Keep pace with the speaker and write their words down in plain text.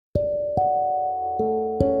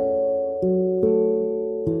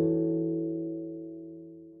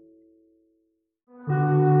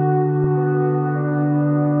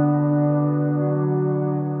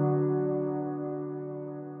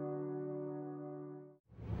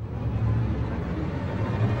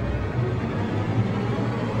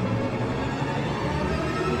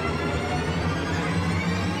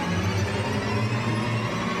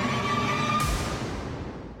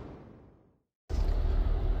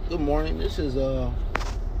Good morning. This is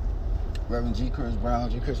Reverend G.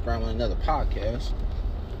 Chris Brown with another podcast.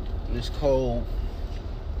 This cold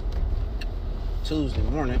Tuesday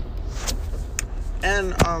morning,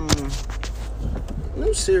 and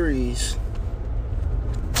new series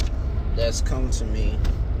that's come to me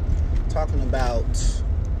talking about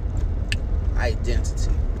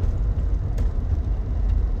identity.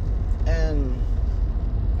 And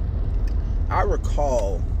I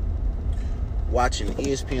recall watching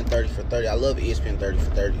ESPN 30 for 30. I love ESPN 30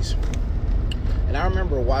 for 30s. And I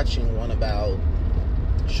remember watching one about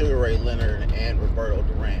Sugar Ray Leonard and Roberto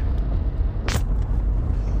Duran,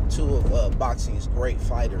 two of boxing's great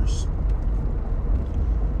fighters.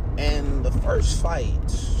 And the first fight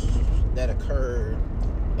that occurred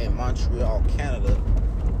in Montreal, Canada,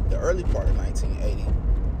 the early part of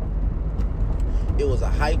 1980, it was a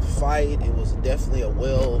hype fight. It was definitely a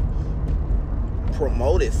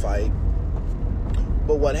well-promoted fight.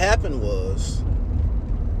 But what happened was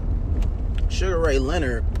Sugar Ray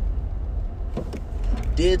Leonard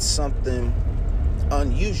did something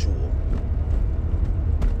unusual.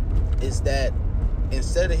 Is that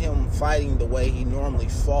instead of him fighting the way he normally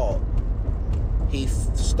fought, he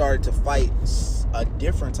started to fight a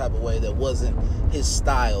different type of way that wasn't his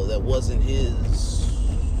style, that wasn't his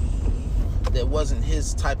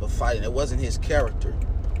type of fighting, that wasn't his character.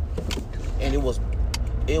 And it was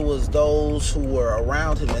those who were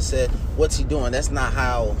around him that said, "What's he doing? That's not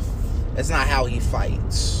how he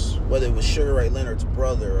fights." Whether it was Sugar Ray Leonard's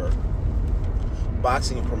brother or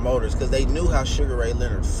boxing promoters, because they knew how Sugar Ray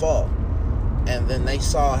Leonard fought, and then they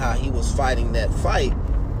saw how he was fighting that fight,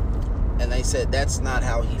 and they said, "That's not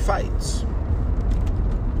how he fights."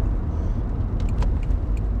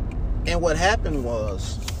 And what happened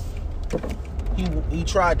was he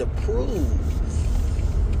tried to prove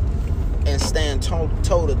and stand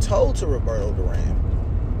toe-to-toe to Roberto Duran.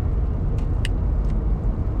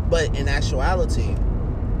 But in actuality,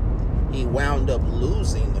 he wound up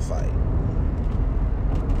losing the fight.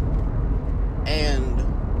 And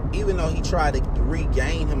even though he tried to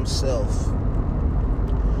regain himself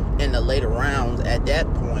in the later rounds, at that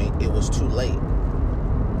point, it was too late.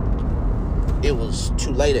 It was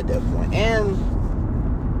too late at that point. And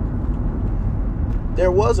there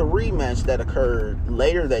was a rematch that occurred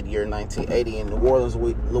later that year, 1980, in New Orleans,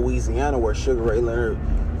 Louisiana, where Sugar Ray Leonard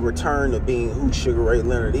returned to being who Sugar Ray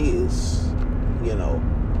Leonard is. You know,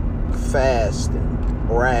 fast and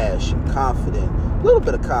brash and confident. A little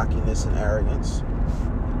bit of cockiness and arrogance.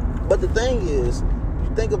 But the thing is,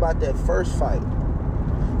 you think about that first fight,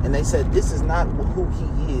 and they said, this is not who he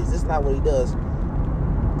is. This is not what he does.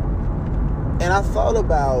 And I thought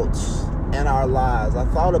about, in our lives, I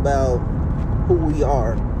thought about who we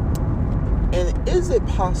are. And is it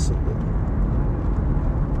possible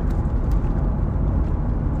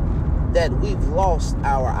that we've lost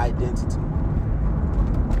our identity?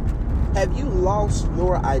 Have you lost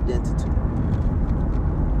your identity?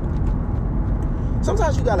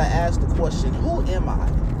 Sometimes you gotta ask the question, who am I?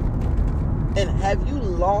 And have you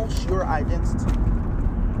lost your identity?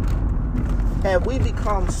 Have we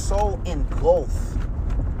become so engulfed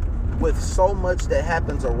with so much that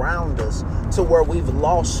happens around us to where we've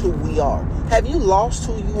lost who we are? Have you lost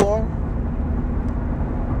who you are?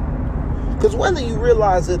 Because whether you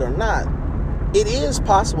realize it or not, it is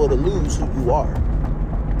possible to lose who you are.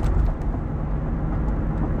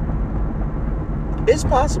 It's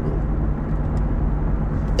possible.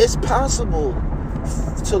 It's possible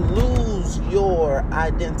to lose your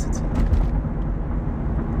identity.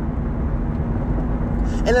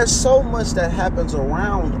 And there's so much that happens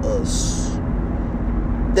around us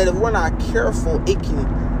that if we're not careful, it can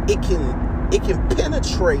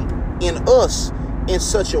penetrate in us in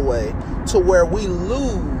such a way to where we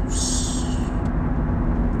lose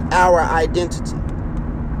our identity.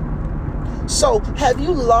 So, have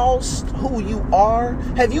you lost who you are?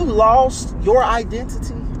 Have you lost your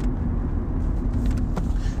identity?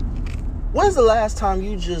 When's the last time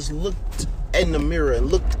you just looked in the mirror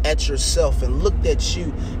and looked at yourself and looked at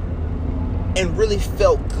you and really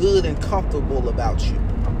felt good and comfortable about you?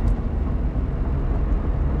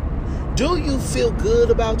 Do you feel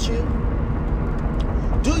good about you?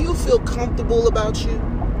 Do you feel comfortable about you?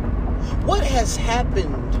 What has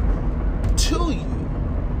happened to you?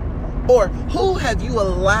 Or who have you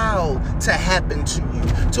allowed to happen to you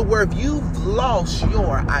to where you've lost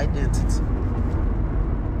your identity?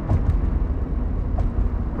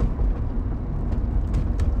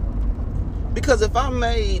 Because if I'm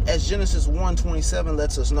made, as Genesis 1:27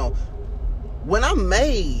 lets us know, when I'm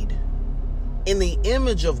made in the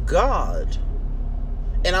image of God,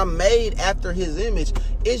 and I'm made after his image,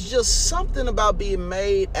 it's just something about being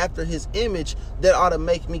made after his image that ought to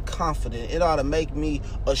make me confident. It ought to make me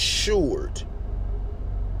assured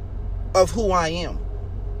of who I am.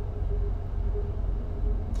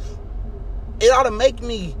 It ought to make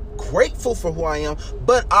me grateful for who I am,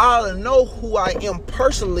 but I ought to know who I am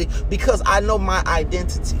personally because I know my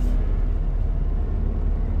identity.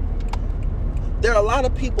 There are a lot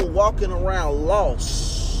of people walking around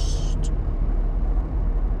lost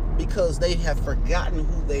because they have forgotten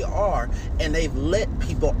who they are and they've let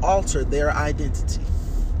people alter their identity.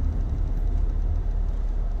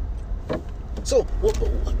 So,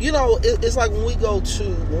 you know, it's like when we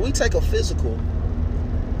take a physical,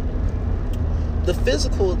 the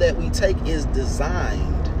physical that we take is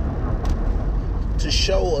designed to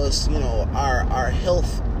show us, you know, our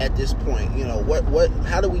health at this point. You know,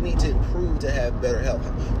 how do we need to improve to have better health?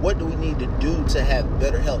 What do we need to do to have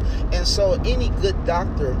better health? And so any good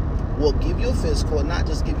doctor will give you a physical, and not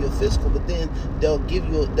just give you a physical, but then they'll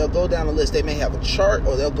go down a list. They may have a chart,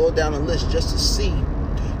 or they'll go down a list just to see,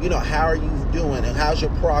 you know, how are you doing and how's your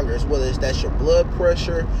progress, whether that's your blood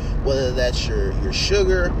pressure, whether that's your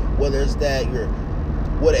sugar, whether it's that your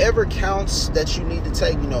whatever counts that you need to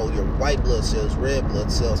take, you know, your white blood cells, red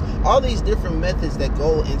blood cells, all these different methods that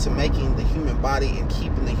go into making the human body and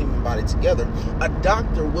keeping the human body together. A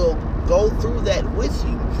doctor will go through that with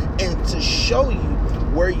you and to show you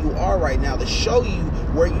where you are right now, to show you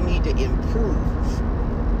where you need to improve.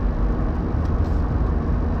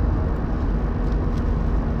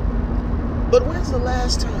 But when's the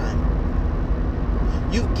last time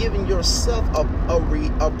you've given yourself a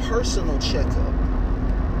personal checkup?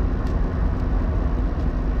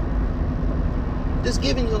 Just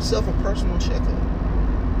giving yourself a personal checkup.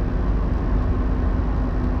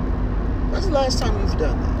 When's the last time you've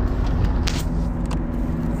done that?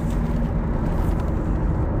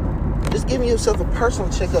 Just giving yourself a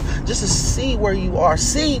personal checkup just to see where you are.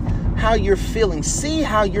 See how you're feeling. See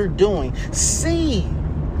how you're doing. See,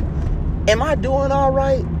 am I doing all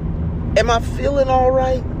right? Am I feeling all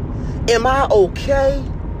right? Am I okay?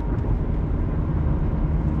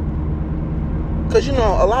 Because, you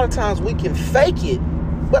know, a lot of times we can fake it,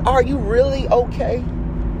 but are you really okay?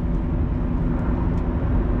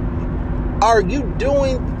 Are you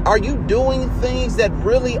doing things that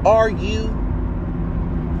really are you?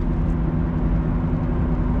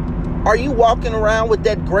 Are you walking around with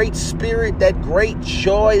that great spirit, that great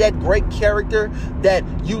joy, that great character that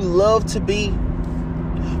you love to be?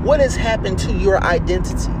 What has happened to your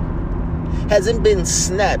identity? Has it been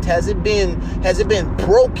snapped? Has it been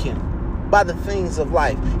broken by the things of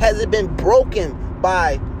life? Has it been broken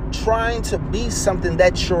by trying to be something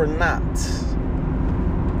that you're not?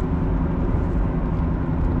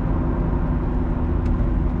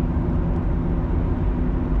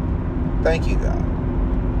 Thank you, God.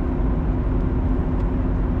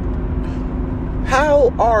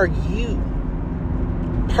 How are you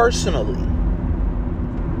personally?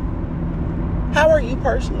 How are you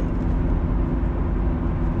personally?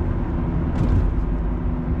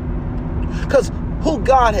 Because who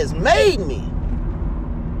God has made me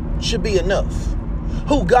should be enough.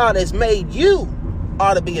 Who God has made you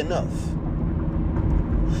ought to be enough.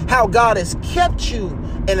 How God has kept you,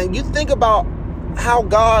 and then you think about how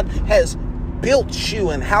God has built you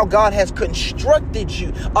and how God has constructed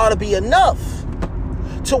you, ought to be enough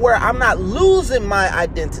to where I'm not losing my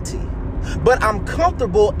identity, but I'm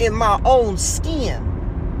comfortable in my own skin.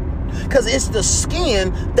 Because it's the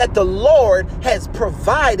skin that the Lord has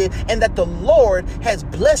provided and that the Lord has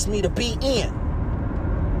blessed me to be in.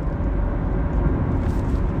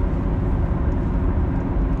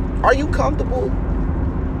 Are you comfortable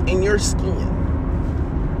in your skin?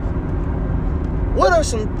 What are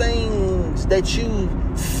some things that you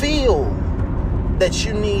feel that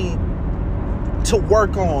you need to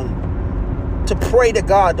work on, to pray to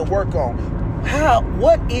God to work on?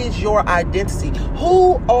 What is your identity?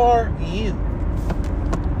 Who are you?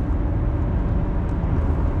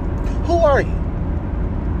 Who are you?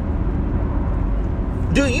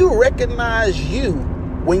 Do you recognize you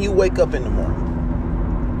when you wake up in the morning?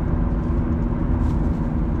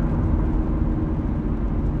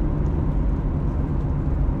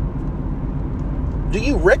 Do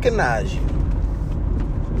you recognize you?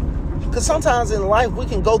 Because sometimes in life we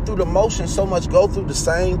can go through the motions so much, go through the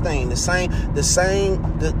same thing, the same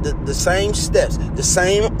steps, the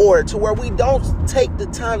same order, to where we don't take the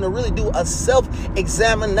time to really do a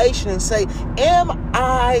self-examination and say, am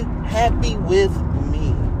I happy with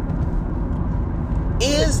me?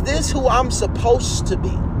 Is this who I'm supposed to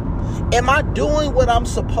be? Am I doing what I'm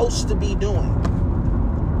supposed to be doing?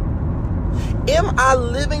 Am I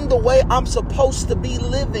living the way I'm supposed to be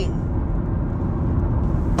living?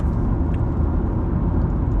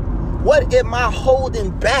 What am I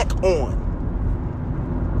holding back on?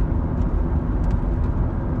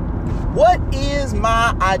 What is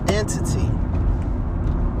my identity?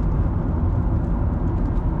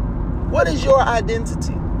 What is your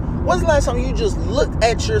identity? When's the last time you just looked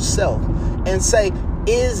at yourself and say,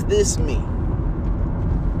 is this me?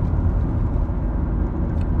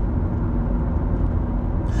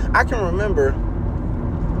 I can remember,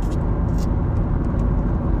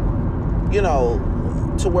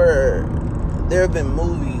 to where there have been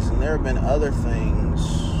movies and there have been other things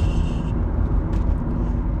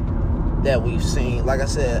that we've seen. Like I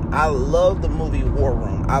said, I love the movie War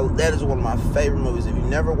Room. That is one of my favorite movies. If you've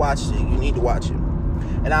never watched it, you need to watch it.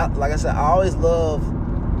 And like I said, I always love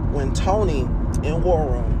when Tony in War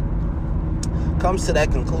Room comes to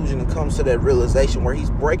that conclusion and comes to that realization where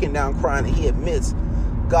he's breaking down crying and he admits,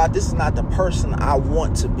 God, this is not the person I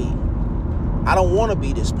want to be. I don't want to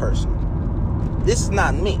be this person. This is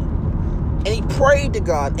not me. And he prayed to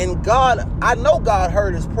God. And God, I know God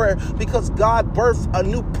heard his prayer because God birthed a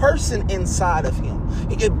new person inside of him.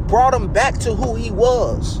 It brought him back to who he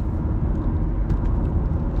was.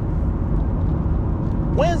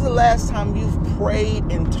 When's the last time you've prayed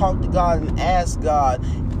and talked to God and asked God,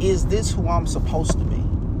 is this who I'm supposed to be?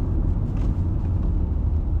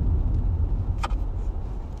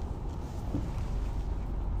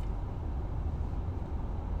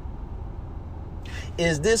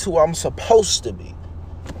 Is this who I'm supposed to be?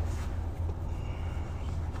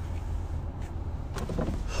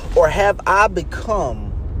 Or have I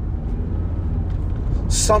become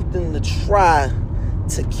something to try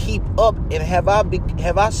to keep up? And have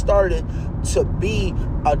I started to be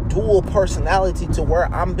a dual personality to where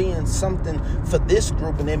I'm being something for this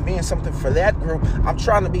group and then being something for that group? I'm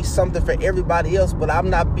trying to be something for everybody else, but I'm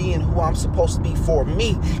not being who I'm supposed to be for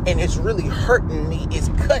me. And it's really hurting me. It's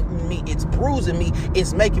cutting me. It's bruising me.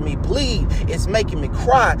 It's making me bleed. It's making me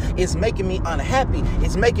cry. It's making me unhappy.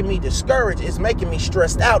 It's making me discouraged. It's making me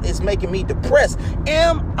stressed out. It's making me depressed.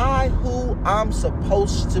 Am I who I'm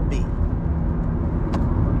supposed to be?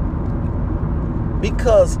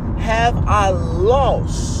 Because have I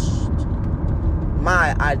lost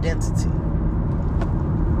my identity?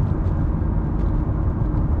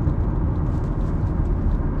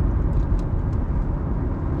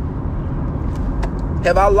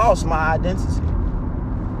 Have I lost my identity?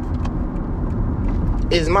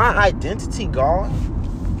 Is my identity gone?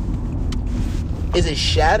 Is it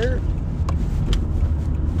shattered?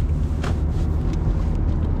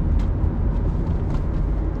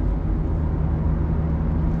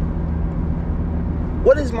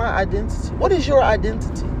 What is my identity? What is your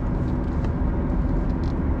identity?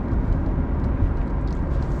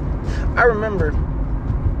 I remember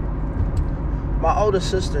my older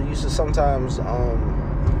sister used to sometimes,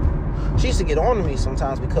 she used to get on to me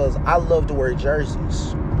sometimes because I love to wear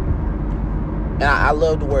jerseys. And I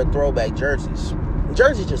love to wear throwback jerseys.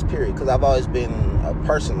 Jerseys just period, because I've always been a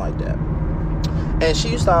person like that. And she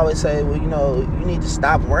used to always say, well, you need to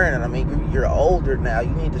stop wearing it. I mean, you're older now.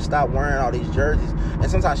 You need to stop wearing all these jerseys. And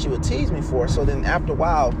sometimes she would tease me for it. So then after a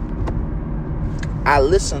while, I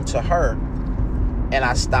listened to her and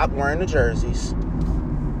I stopped wearing the jerseys.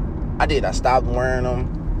 I did. I stopped wearing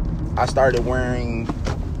them. I started wearing,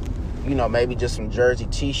 maybe just some jersey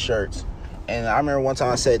t-shirts. And I remember one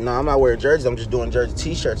time I said, no, I'm not wearing jerseys. I'm just doing jersey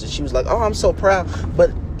t-shirts. And she was like, oh, I'm so proud.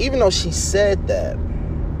 But even though she said that,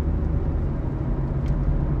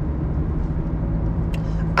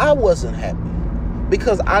 I wasn't happy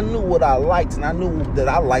because I knew what I liked and I knew that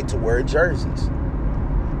I liked to wear jerseys.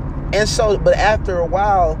 And so, but after a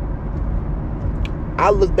while, I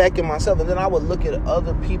looked back at myself and then I would look at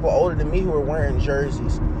other people older than me who were wearing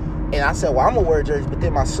jerseys. And I said, well, I'm going to wear jerseys. But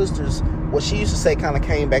then my sisters, what she used to say kind of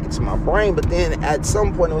came back into my brain. But then at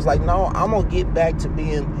some point it was like, no, I'm going to get back to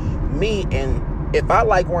being me. And if I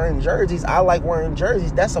like wearing jerseys, I like wearing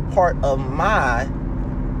jerseys. That's a part of my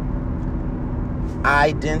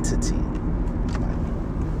identity.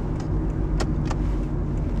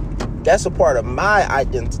 That's a part of my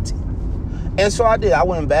identity. And so I did. I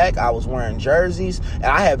went back. I was wearing jerseys. And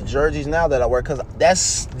I have jerseys now that I wear because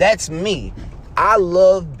that's me. I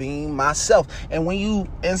love being myself.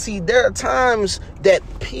 And see, there are times that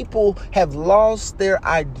people have lost their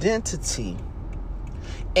identity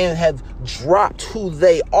and have dropped who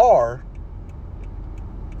they are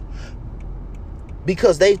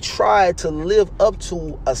because they tried to live up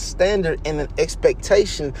to a standard and an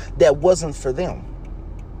expectation that wasn't for them.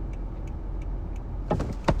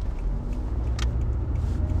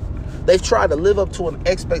 They've tried to live up to an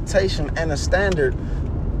expectation and a standard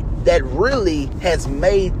that really has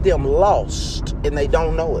made them lost, and they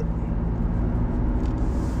don't know it.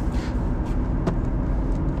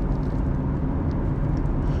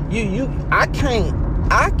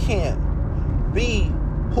 I can't be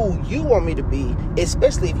who you want me to be,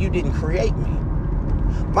 especially if you didn't create me.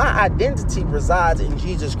 My identity resides in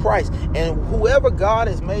Jesus Christ, and whoever God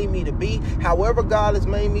has made me to be, however God has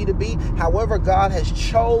made me to be, however God has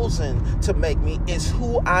chosen to make me, is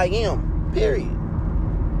who I am, period.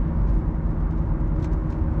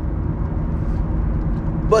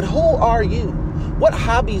 But who are you? What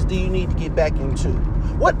hobbies do you need to get back into?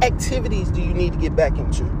 What activities do you need to get back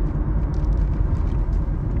into?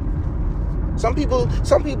 Some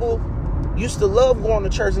people used to love going to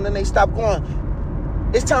church and then they stopped going.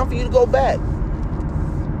 It's time for you to go back.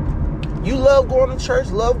 You love going to church,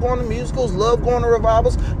 love going to musicals, love going to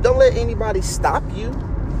revivals. Don't let anybody stop you.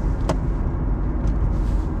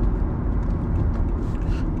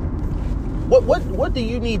 What do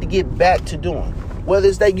you need to get back to doing? Whether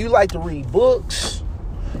it's that you like to read books,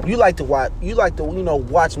 you like to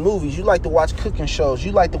watch movies, you like to watch cooking shows,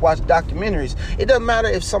 you like to watch documentaries. It doesn't matter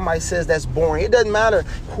if somebody says that's boring. It doesn't matter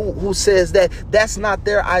who says that that's not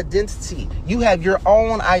their identity. You have your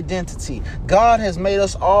own identity. God has made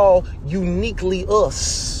us all uniquely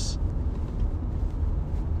us.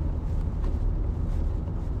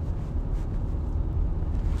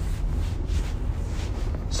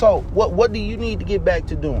 So what do you need to get back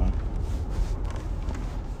to doing?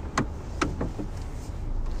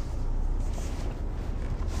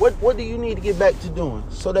 What do you need to get back to doing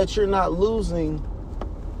so that you're not losing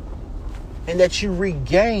and that you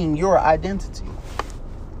regain your identity?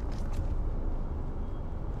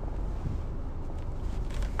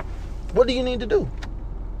 What do you need to do?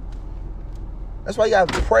 That's why you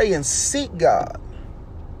have to pray and seek God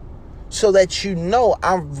so that you know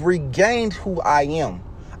I've regained who I am.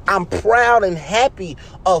 I'm proud and happy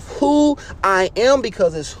of who I am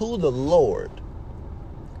because it's who the Lord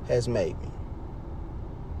has made me.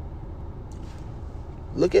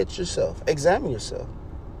 Look at yourself. Examine yourself.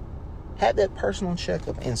 Have that personal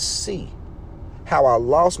checkup and see how I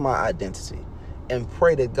lost my identity, and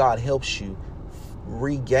pray that God helps you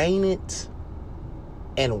regain it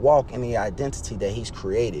and walk in the identity that He's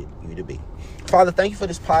created you to be. Father, thank you for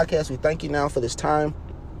this podcast. We thank you now for this time.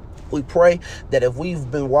 We pray that if we've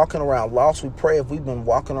been walking around lost, we pray if we've been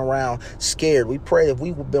walking around scared, we pray if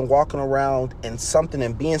we've been walking around in something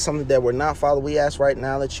and being something that we're not, Father, we ask right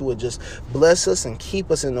now that you would just bless us and keep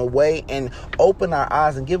us in a way and open our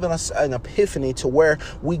eyes and give us an epiphany to where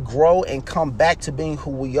we grow and come back to being who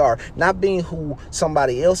we are, not being who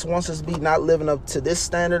somebody else wants us to be, not living up to this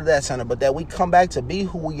standard or that standard, but that we come back to be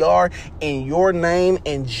who we are in your name,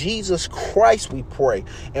 in Jesus Christ, we pray.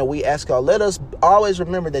 And we ask God, let us always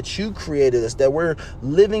remember that you created us, that we're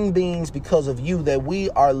living beings because of you, that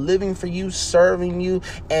we are living for you, serving you,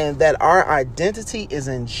 and that our identity is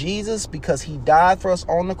in Jesus because He died for us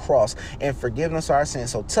on the cross and forgiven us our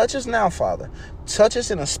sins. So touch us now, Father. Touch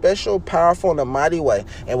us in a special, powerful, and a mighty way,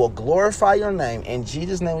 and we'll glorify your name. In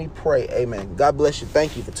Jesus' name we pray. Amen. God bless you.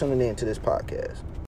 Thank you for tuning in to this podcast.